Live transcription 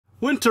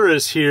Winter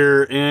is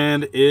here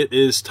and it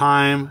is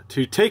time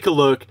to take a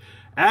look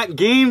at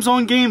games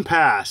on Game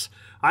Pass.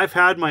 I've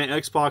had my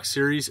Xbox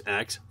Series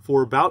X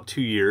for about 2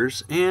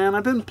 years and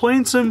I've been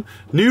playing some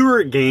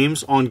newer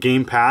games on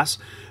Game Pass.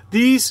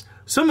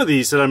 Some of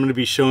these that I'm going to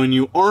be showing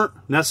you aren't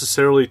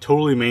necessarily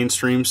totally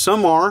mainstream.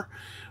 Some are,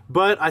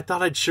 but I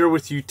thought I'd share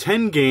with you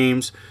 10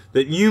 games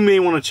that you may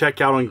want to check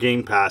out on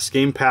Game Pass.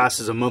 Game Pass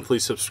is a monthly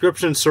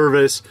subscription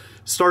service,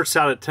 starts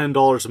out at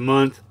 $10 a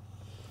month.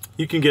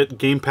 You can get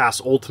Game Pass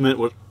Ultimate,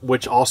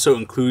 which also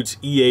includes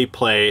EA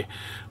Play.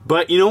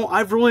 But you know,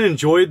 I've really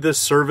enjoyed this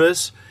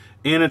service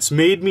and it's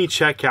made me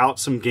check out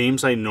some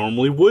games I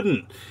normally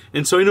wouldn't.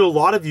 And so I know a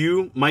lot of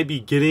you might be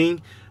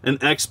getting an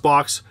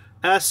Xbox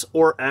S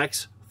or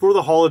X for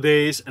the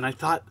holidays, and I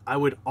thought I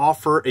would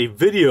offer a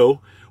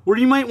video where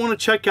you might want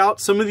to check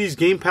out some of these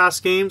Game Pass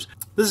games.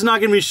 This is not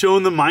going to be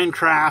showing the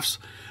Minecrafts,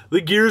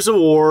 the Gears of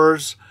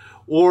Wars,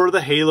 or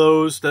the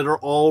Halos that are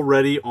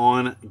already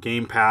on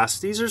Game Pass.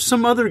 These are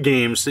some other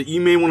games that you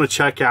may want to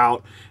check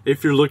out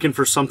if you're looking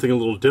for something a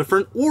little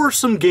different, or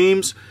some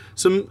games,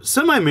 some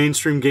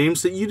semi-mainstream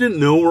games that you didn't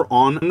know were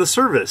on the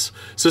service.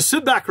 So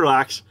sit back,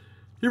 relax,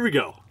 here we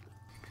go.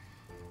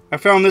 I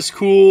found this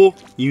cool,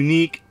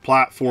 unique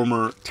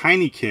platformer,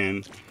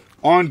 Tinykin,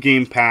 on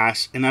Game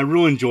Pass, and I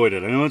really enjoyed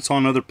it. I know it's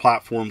on other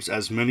platforms,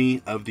 as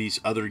many of these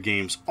other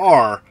games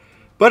are,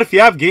 but if you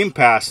have Game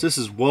Pass, this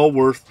is well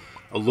worth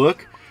a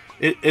look.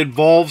 It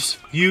involves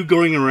you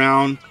going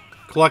around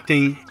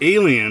collecting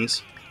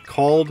aliens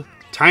called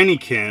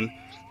Tinykin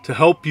to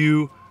help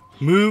you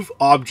move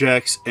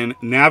objects and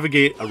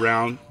navigate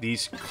around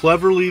these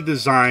cleverly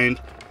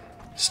designed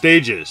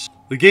stages.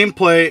 The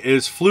gameplay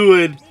is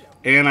fluid,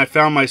 and I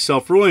found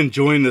myself really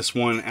enjoying this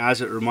one,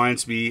 as it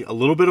reminds me a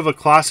little bit of a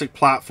classic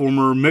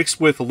platformer mixed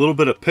with a little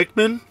bit of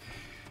Pikmin.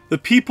 The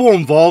people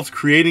involved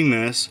creating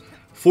this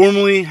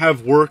formerly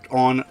have worked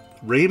on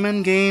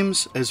Rayman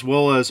games as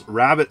well as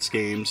Rabbids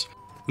games.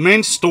 The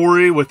main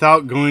story,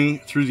 without going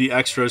through the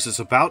extras, is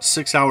about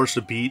 6 hours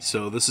to beat,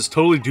 so this is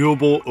totally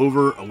doable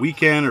over a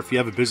weekend, or if you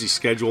have a busy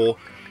schedule.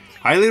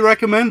 Highly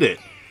recommend it,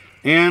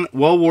 and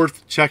well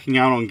worth checking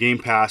out on Game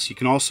Pass. You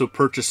can also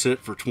purchase it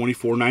for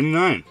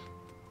 $24.99.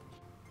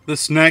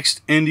 This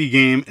next indie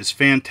game is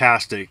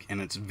fantastic,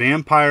 and it's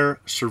Vampire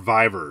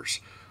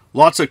Survivors.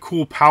 Lots of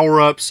cool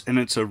power-ups, and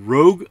it's a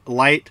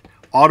roguelite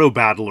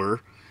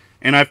auto-battler.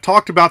 And I've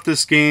talked about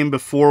this game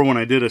before when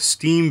I did a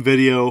Steam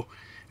video.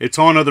 It's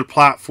on other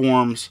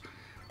platforms,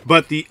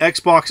 but the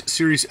Xbox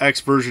Series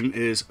X version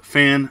is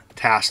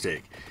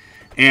fantastic.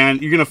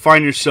 And you're going to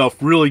find yourself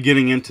really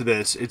getting into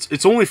this.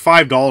 It's only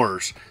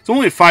 $5. It's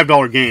only a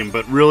 $5 game,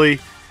 but really,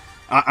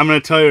 I'm going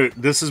to tell you,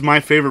 this is my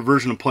favorite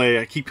version to play.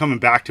 I keep coming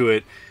back to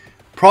it.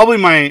 Probably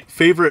my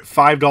favorite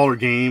 $5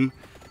 game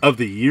of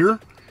the year.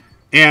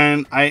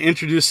 And I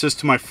introduced this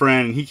to my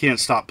friend, and he can't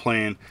stop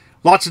playing.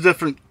 Lots of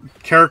different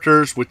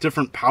characters with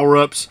different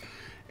power-ups,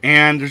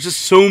 and there's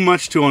just so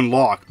much to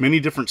unlock.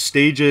 Many different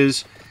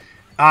stages.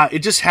 It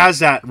just has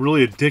that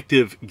really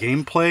addictive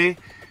gameplay,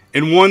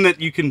 and one that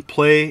you can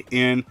play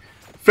in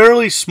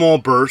fairly small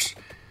bursts.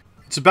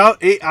 It's about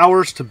 8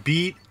 hours to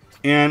beat,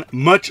 and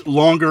much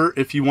longer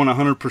if you want to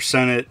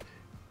 100% it.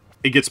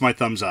 It gets my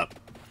thumbs up.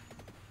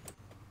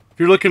 If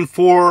you're looking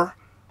for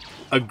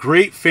a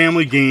great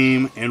family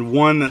game and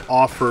one that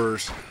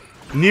offers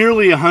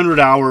nearly 100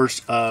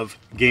 hours of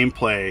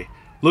gameplay,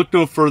 look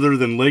no further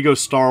than LEGO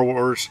Star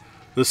Wars,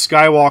 the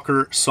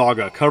Skywalker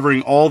Saga,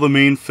 covering all the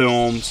main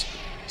films.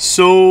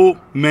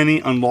 So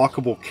many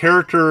unlockable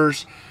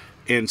characters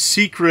and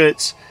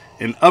secrets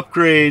and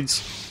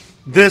upgrades.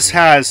 This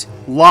has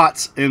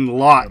lots and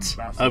lots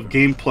of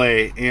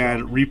gameplay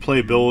and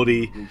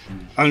replayability,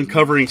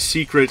 uncovering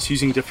secrets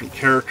using different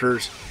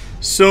characters.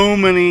 So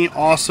many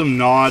awesome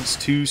nods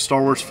to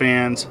Star Wars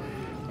fans.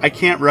 I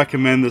can't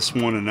recommend this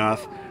one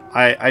enough.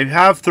 I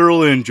have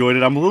thoroughly enjoyed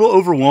it. I'm a little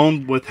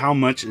overwhelmed with how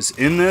much is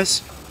in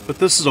this, but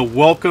this is a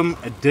welcome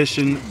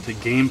addition to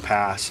Game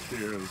Pass,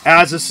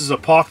 as this is a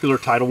popular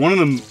title. One of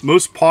the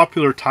most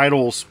popular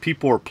titles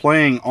people are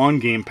playing on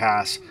Game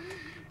Pass.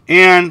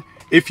 And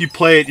if you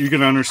play it, you're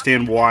going to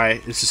understand why.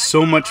 This is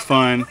so much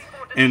fun,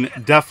 and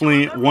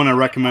definitely one I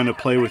recommend to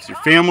play with your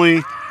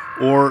family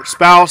or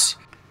spouse.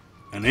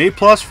 An A+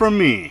 from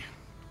me.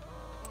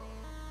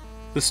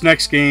 This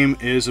next game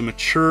is a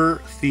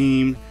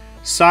mature-themed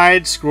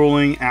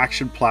side-scrolling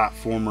action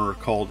platformer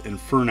called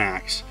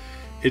Infernax.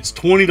 It's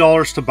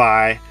 $20 to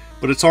buy,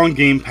 but it's on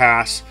Game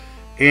Pass,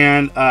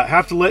 and I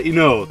have to let you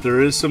know,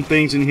 there is some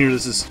things in here.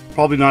 This is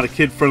probably not a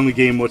kid-friendly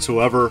game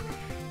whatsoever,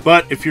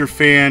 but if you're a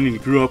fan and you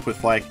grew up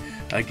with like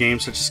a game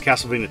such as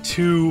Castlevania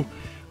 2,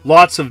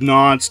 lots of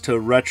nods to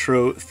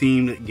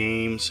retro-themed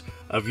games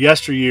of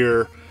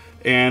yesteryear,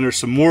 and there's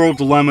some moral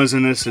dilemmas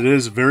in this. It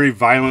is a very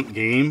violent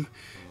game.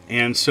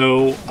 And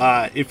so,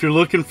 if you're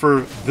looking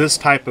for this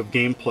type of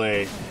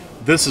gameplay,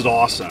 this is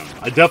awesome.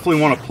 I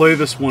definitely want to play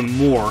this one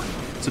more.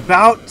 It's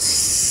about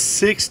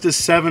 6 to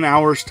 7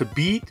 hours to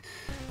beat,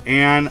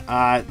 and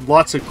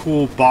lots of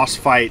cool boss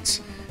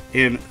fights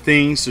and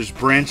things. There's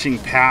branching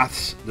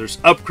paths, there's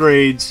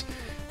upgrades,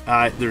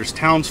 there's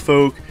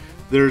townsfolk.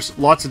 There's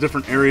lots of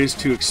different areas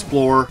to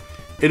explore.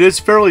 It is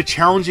fairly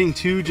challenging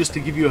too, just to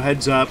give you a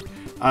heads up,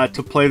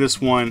 to play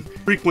this one.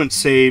 Frequent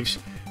saves,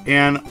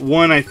 and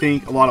one I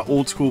think a lot of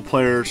old school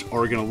players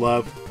are going to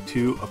love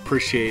to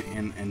appreciate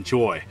and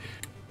enjoy.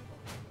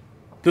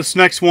 This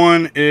next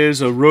one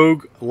is a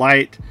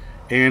roguelite,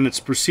 and it's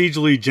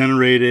procedurally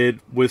generated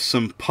with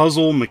some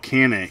puzzle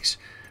mechanics.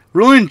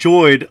 Really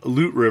enjoyed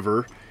Loot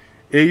River.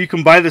 You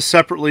can buy this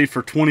separately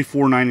for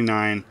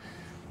 $24.99.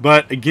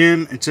 But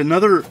again, it's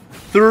another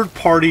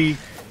third-party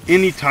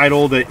indie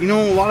title that, you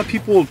know, a lot of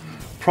people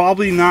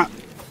probably not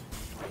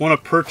want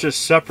to purchase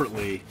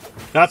separately.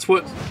 That's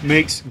what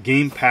makes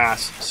Game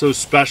Pass so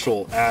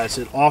special, as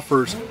it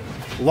offers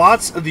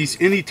lots of these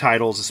indie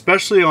titles,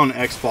 especially on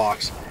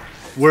Xbox,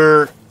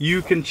 where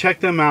you can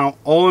check them out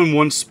all in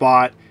one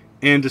spot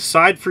and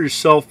decide for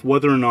yourself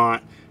whether or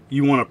not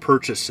you want to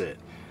purchase it.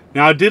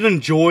 Now, I did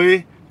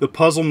enjoy the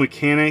puzzle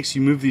mechanics.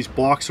 You move these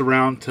blocks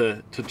around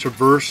to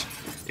traverse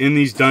in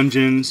these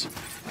dungeons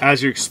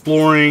as you're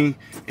exploring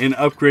and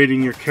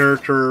upgrading your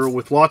character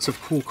with lots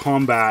of cool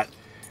combat.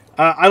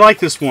 I like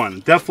this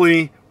one.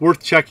 Definitely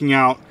worth checking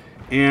out.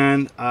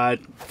 And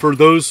for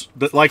those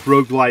that like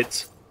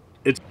roguelites,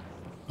 it's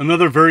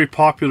another very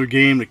popular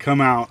game to come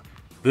out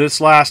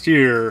this last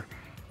year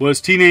was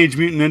Teenage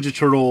Mutant Ninja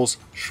Turtles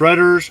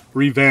Shredder's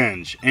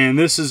Revenge. And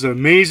this is an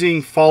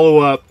amazing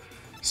follow-up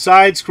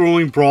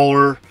side-scrolling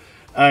brawler.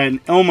 And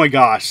oh my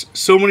gosh,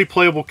 so many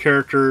playable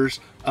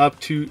characters, up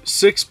to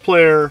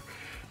 6-player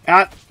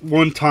at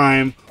one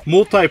time,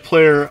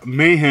 multiplayer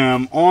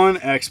mayhem on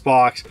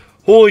Xbox.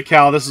 Holy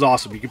cow, this is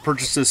awesome. You can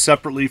purchase this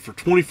separately for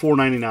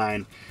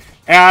 $24.99,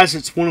 as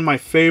it's one of my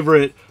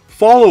favorite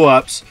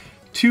follow-ups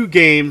to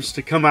games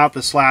to come out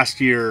this last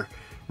year.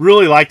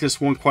 Really like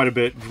this one quite a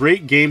bit.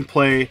 Great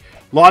gameplay,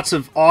 lots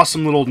of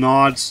awesome little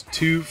nods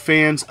to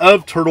fans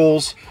of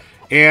Turtles,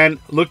 and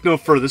look no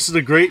further. This is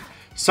a great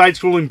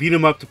side-scrolling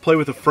beat-em-up to play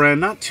with a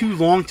friend. Not too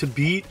long to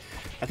beat.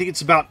 I think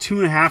it's about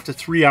 2.5 to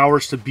 3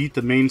 hours to beat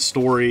the main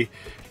story,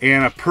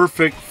 and a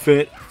perfect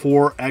fit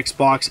for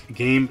Xbox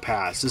Game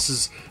Pass.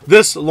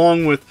 This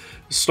along with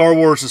Star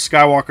Wars: The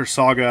Skywalker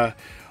Saga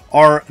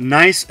are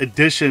nice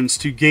additions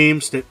to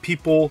games that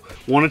people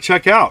want to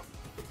check out.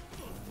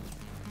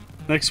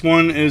 Next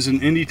one is an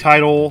indie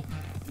title.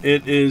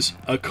 It is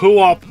a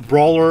co-op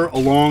brawler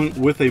along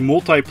with a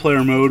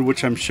multiplayer mode,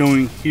 which I'm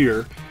showing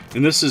here,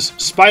 and this is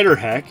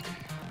SpiderHeck.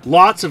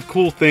 Lots of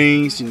cool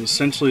things. And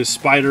essentially a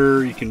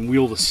spider, you can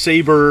wield a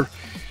saber,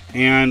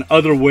 and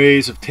other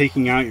ways of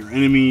taking out your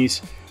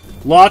enemies.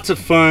 Lots of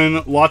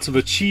fun, lots of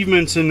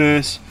achievements in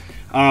this.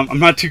 I'm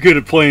not too good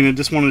at playing it,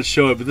 just wanted to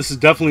show it, but this is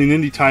definitely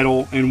an indie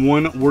title and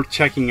one worth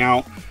checking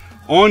out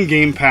on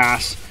Game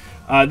Pass.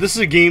 This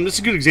is a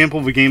good example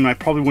of a game that I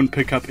probably wouldn't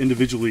pick up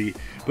individually,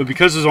 but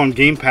because it's on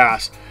Game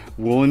Pass,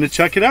 willing to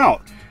check it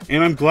out.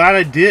 And I'm glad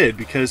I did,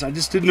 because I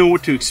just didn't know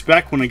what to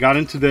expect when I got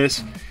into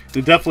this.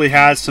 It definitely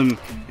has some,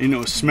 you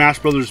know, Smash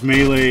Brothers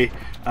Melee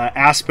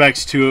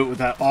aspects to it with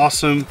that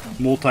awesome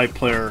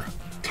multiplayer.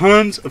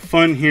 Tons of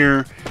fun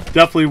here.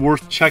 Definitely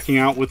worth checking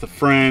out with a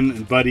friend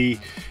and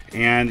buddy,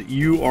 and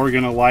you are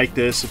going to like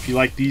this if you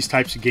like these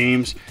types of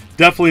games.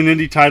 Definitely an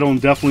indie title,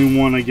 and definitely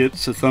one that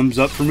gets a thumbs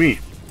up for me.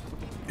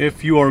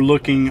 If you are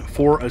looking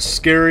for a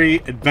scary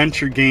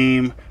adventure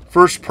game,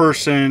 first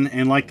person,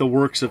 and like the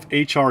works of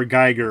H.R.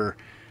 Geiger,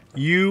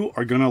 you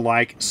are going to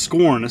like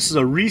Scorn. This is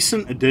a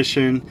recent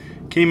addition.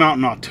 Came out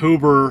in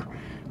October.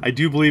 I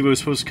do believe it was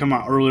supposed to come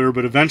out earlier,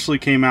 but eventually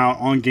came out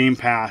on Game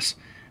Pass.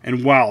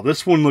 And wow,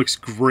 this one looks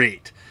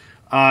great.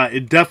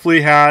 It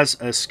definitely has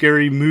a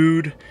scary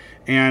mood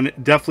and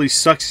definitely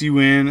sucks you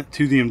in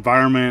to the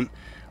environment.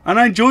 And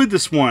I enjoyed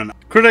this one.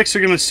 Critics are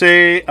going to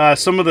say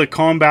some of the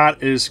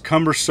combat is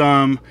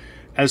cumbersome,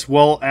 as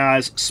well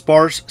as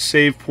sparse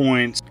save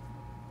points.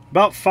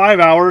 About 5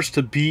 hours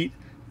to beat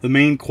the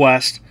main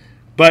quest.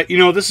 But, you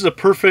know, this is a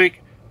perfect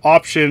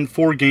option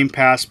for Game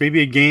Pass. Maybe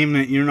a game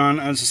that you're not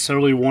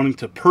necessarily wanting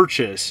to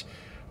purchase,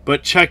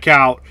 but check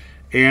out.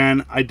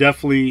 And I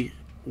definitely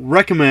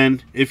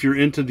recommend, if you're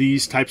into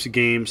these types of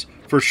games,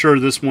 for sure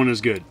this one is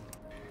good.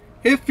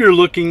 If you're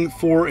looking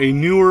for a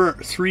newer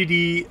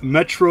 3D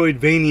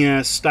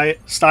Metroidvania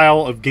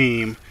style of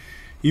game,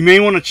 you may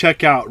want to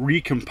check out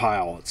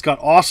Recompile. It's got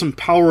awesome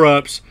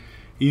power-ups,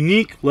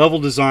 unique level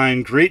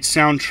design, great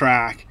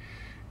soundtrack,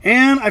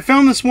 and I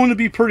found this one to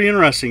be pretty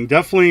interesting.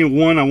 Definitely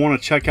one I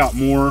want to check out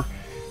more,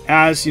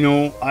 as, you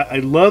know, I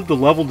love the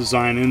level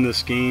design in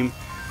this game,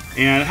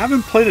 and I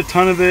haven't played a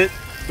ton of it,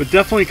 but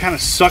definitely kind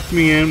of sucked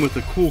me in with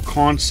a cool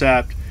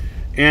concept.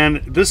 And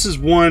this is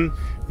one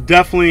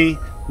definitely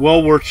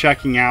well worth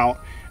checking out,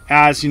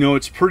 as, you know,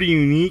 it's pretty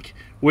unique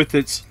with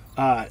its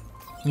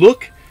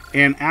look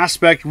and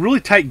aspect.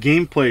 Really tight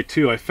gameplay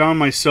too. I found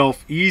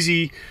myself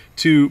easy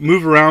to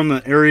move around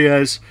the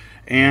areas,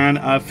 and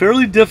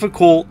fairly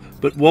difficult,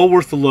 but well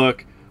worth the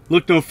look.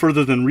 Look no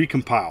further than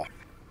Recompile.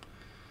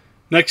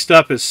 Next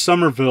up is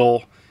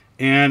Somerville,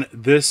 and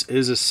this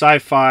is a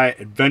sci-fi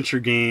adventure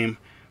game.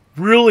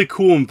 Really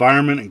cool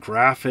environment and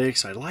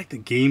graphics. I like the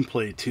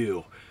gameplay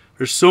too.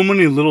 There's so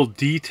many little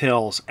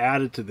details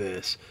added to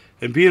this.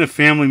 And being a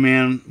family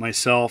man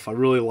myself, I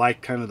really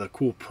like kind of the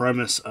cool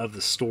premise of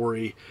the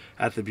story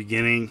at the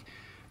beginning.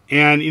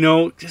 And, you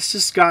know, it's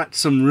just got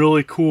some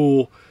really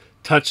cool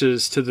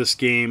touches to this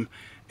game.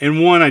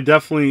 And one I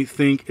definitely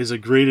think is a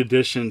great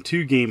addition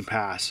to Game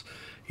Pass.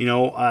 You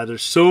know,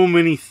 there's so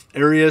many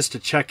areas to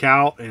check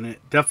out, and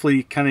it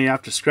definitely kind of, you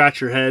have to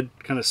scratch your head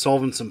kind of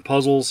solving some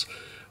puzzles.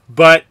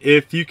 But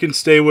if you can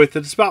stay with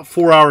it, it's about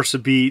 4 hours to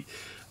beat.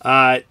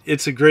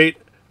 It's a great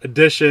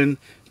addition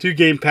to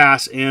Game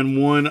Pass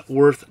and one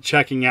worth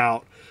checking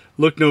out.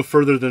 Look no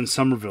further than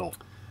Somerville.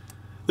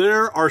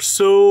 There are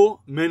so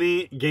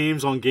many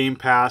games on Game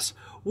Pass.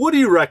 What do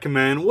you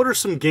recommend? What are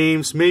some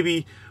games,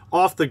 maybe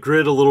off the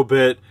grid a little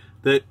bit,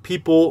 that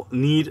people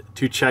need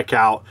to check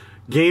out?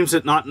 Games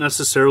that not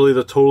necessarily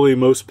the totally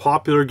most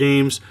popular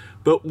games,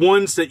 but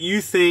ones that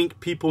you think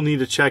people need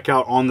to check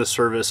out on the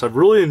service. I've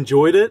really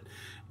enjoyed it,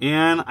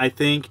 and I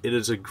think it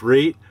is a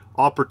great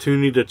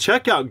opportunity to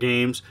check out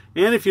games.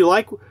 And if you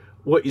like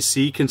what you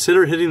see,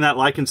 consider hitting that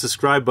like and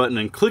subscribe button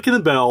and clicking the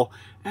bell,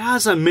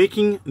 as I'm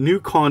making new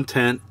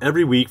content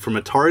every week from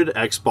Atari to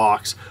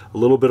Xbox. A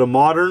little bit of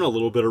modern, a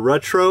little bit of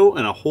retro,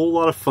 and a whole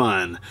lot of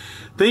fun.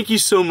 Thank you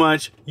so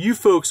much. You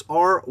folks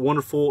are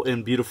wonderful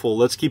and beautiful.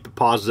 Let's keep it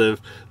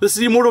positive. This is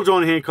the Immortal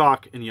John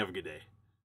Hancock, and you have a good day.